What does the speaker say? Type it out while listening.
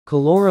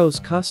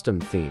ColorOS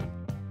custom theme.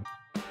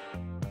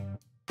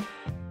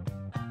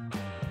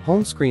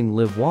 Home screen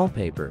live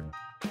wallpaper.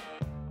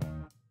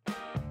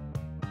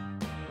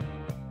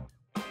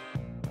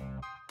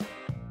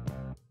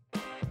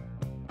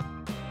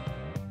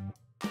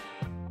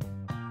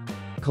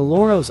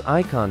 ColorOS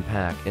icon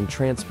pack and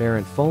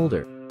transparent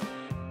folder.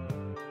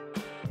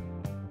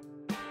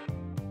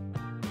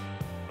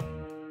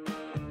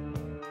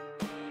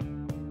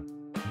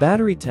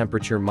 Battery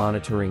temperature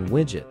monitoring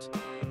widget.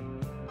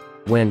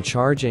 When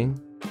charging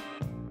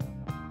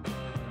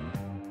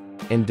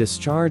and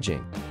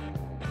discharging.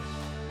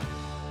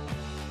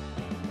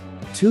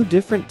 2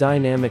 different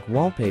dynamic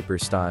wallpaper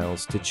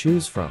styles to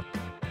choose from.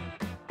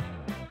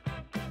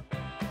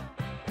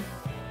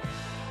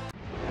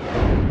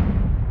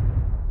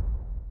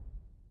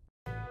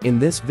 In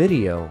this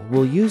video,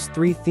 we'll use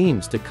 3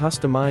 themes to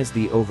customize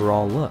the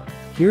overall look.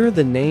 Here are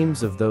the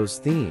names of those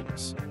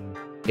themes.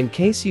 In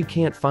case you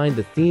can't find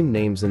the theme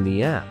names in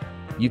the app,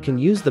 you can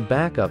use the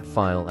backup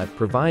file I've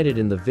provided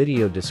in the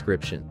video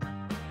description.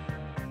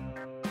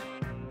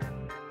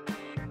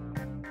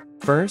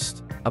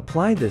 First,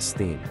 apply this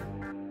theme.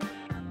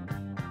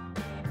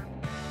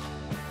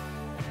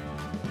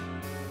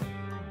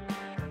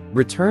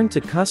 Return to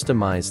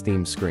Customize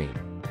Theme screen.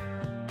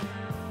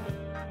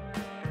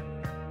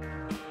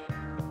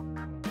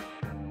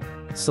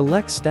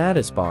 Select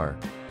Status Bar,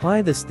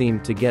 apply this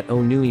theme to get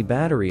MIUI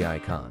battery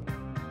icon.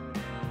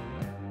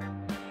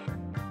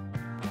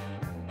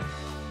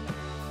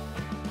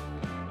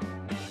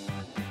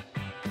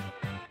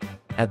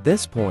 At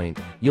this point,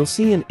 you'll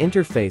see an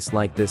interface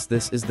like this.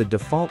 This is the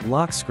default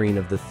lock screen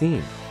of the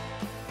theme.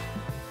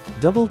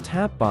 Double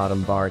tap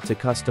bottom bar to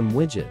custom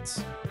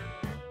widgets.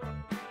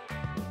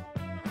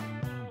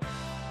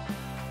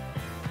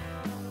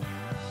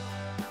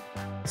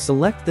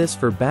 Select this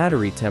for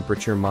battery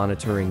temperature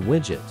monitoring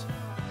widget.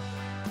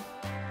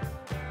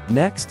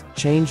 Next,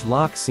 change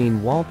lock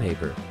scene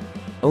wallpaper.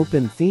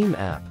 Open Theme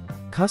app,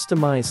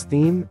 customize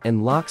theme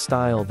and lock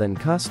style, then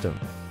custom.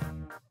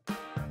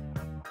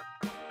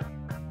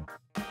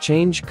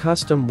 Change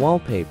custom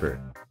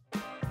wallpaper.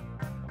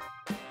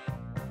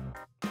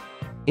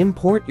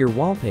 Import your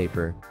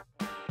wallpaper.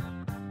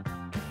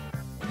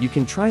 You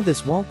can try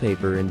this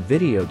wallpaper in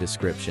video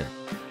description.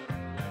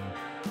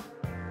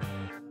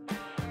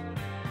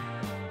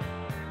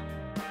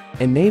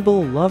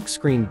 Enable lock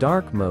screen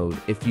dark mode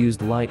if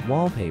used light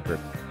wallpaper.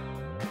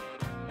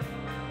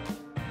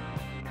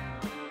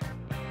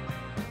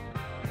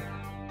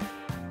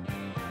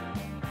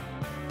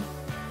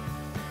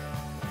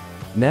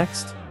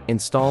 Next,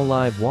 install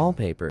live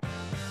wallpaper.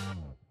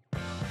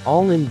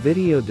 All in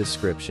video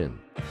description.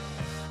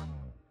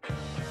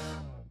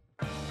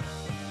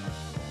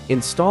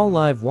 Install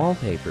live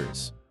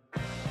wallpapers.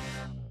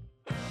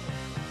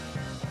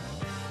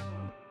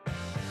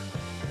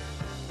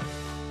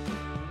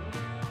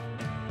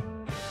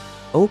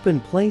 Open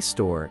Play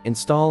Store,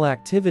 install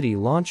Activity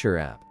Launcher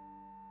app.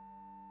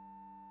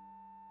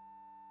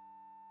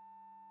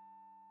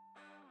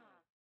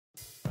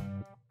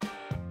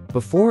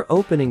 Before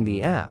opening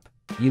the app,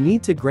 you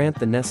need to grant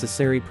the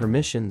necessary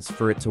permissions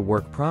for it to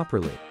work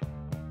properly.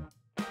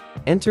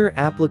 Enter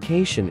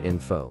application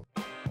info.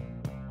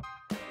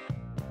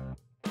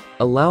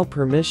 Allow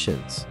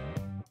permissions.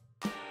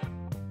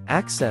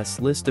 Access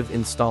list of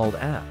installed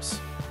apps.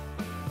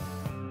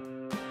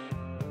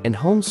 And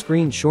home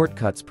screen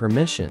shortcuts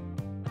permission.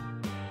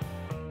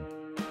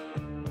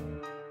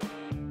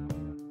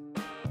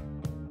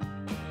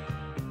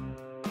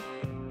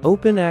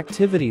 Open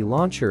Activity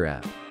Launcher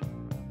app.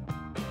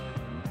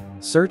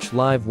 Search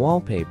live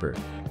wallpaper.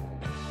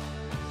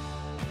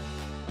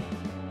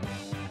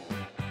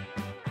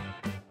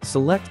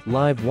 Select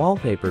live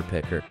wallpaper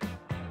picker.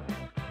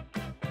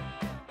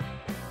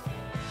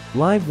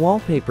 Live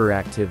wallpaper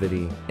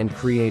activity and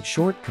create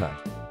shortcut.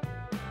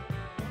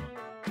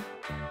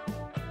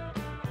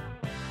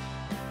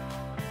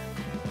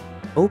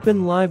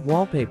 Open live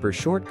wallpaper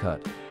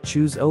shortcut,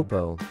 choose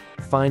Oppo,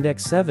 find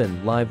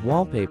X7 live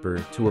wallpaper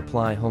to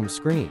apply home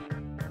screen.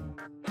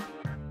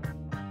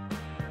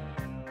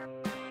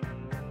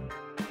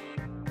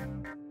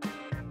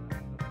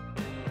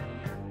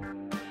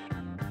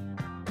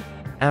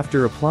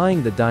 After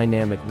applying the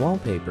dynamic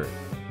wallpaper,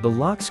 the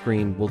lock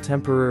screen will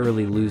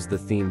temporarily lose the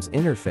theme's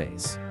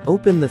interface.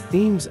 Open the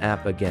Themes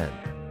app again.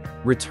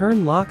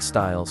 Return lock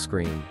style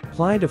screen,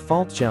 apply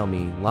default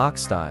Xiaomi lock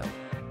style.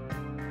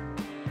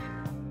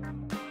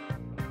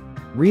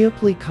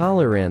 Reapply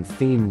color and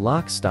theme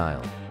lock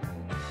style.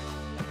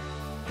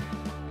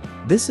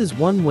 This is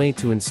one way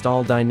to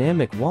install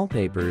dynamic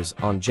wallpapers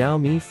on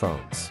Xiaomi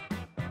phones.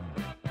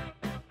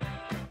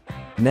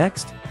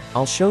 Next,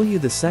 I'll show you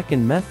the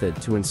second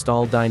method to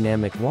install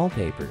dynamic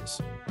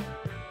wallpapers.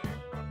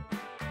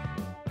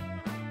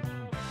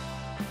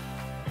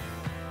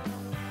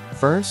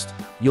 First,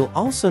 you'll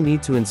also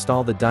need to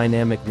install the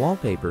dynamic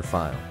wallpaper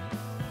file.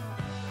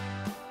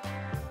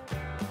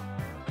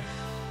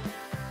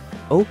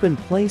 Open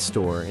Play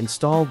Store,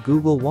 install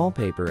Google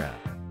Wallpaper app.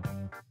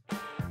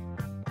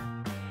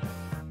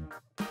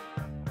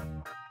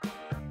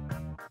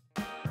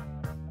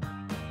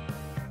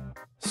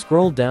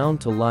 Scroll down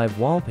to Live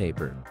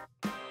Wallpaper.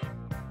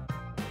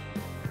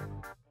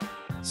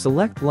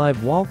 Select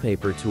Live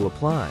Wallpaper to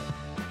apply.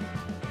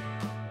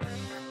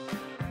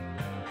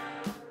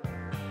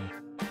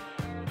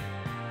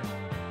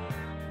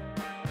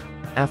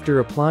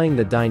 After applying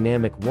the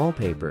dynamic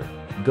wallpaper,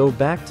 go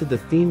back to the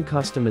theme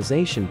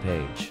customization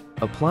page,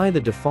 apply the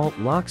default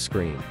lock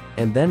screen,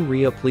 and then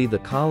reapply the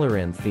color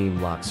and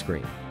theme lock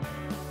screen.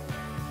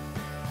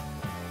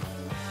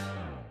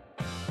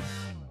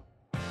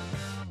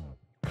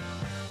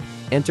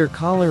 Enter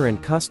color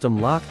and custom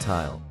lock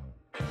tile.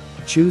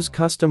 Choose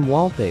custom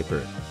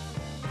wallpaper.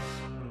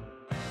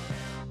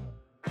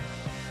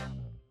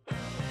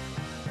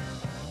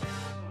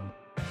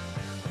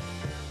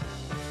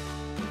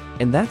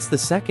 And that's the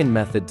second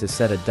method to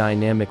set a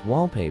dynamic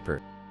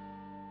wallpaper.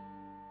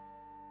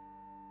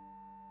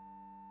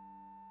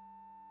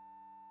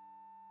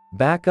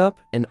 Backup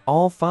and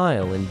all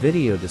file in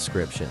video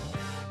description.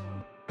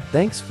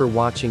 Thanks for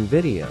watching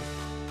video.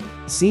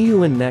 See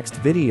you in next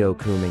video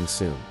coming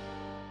soon.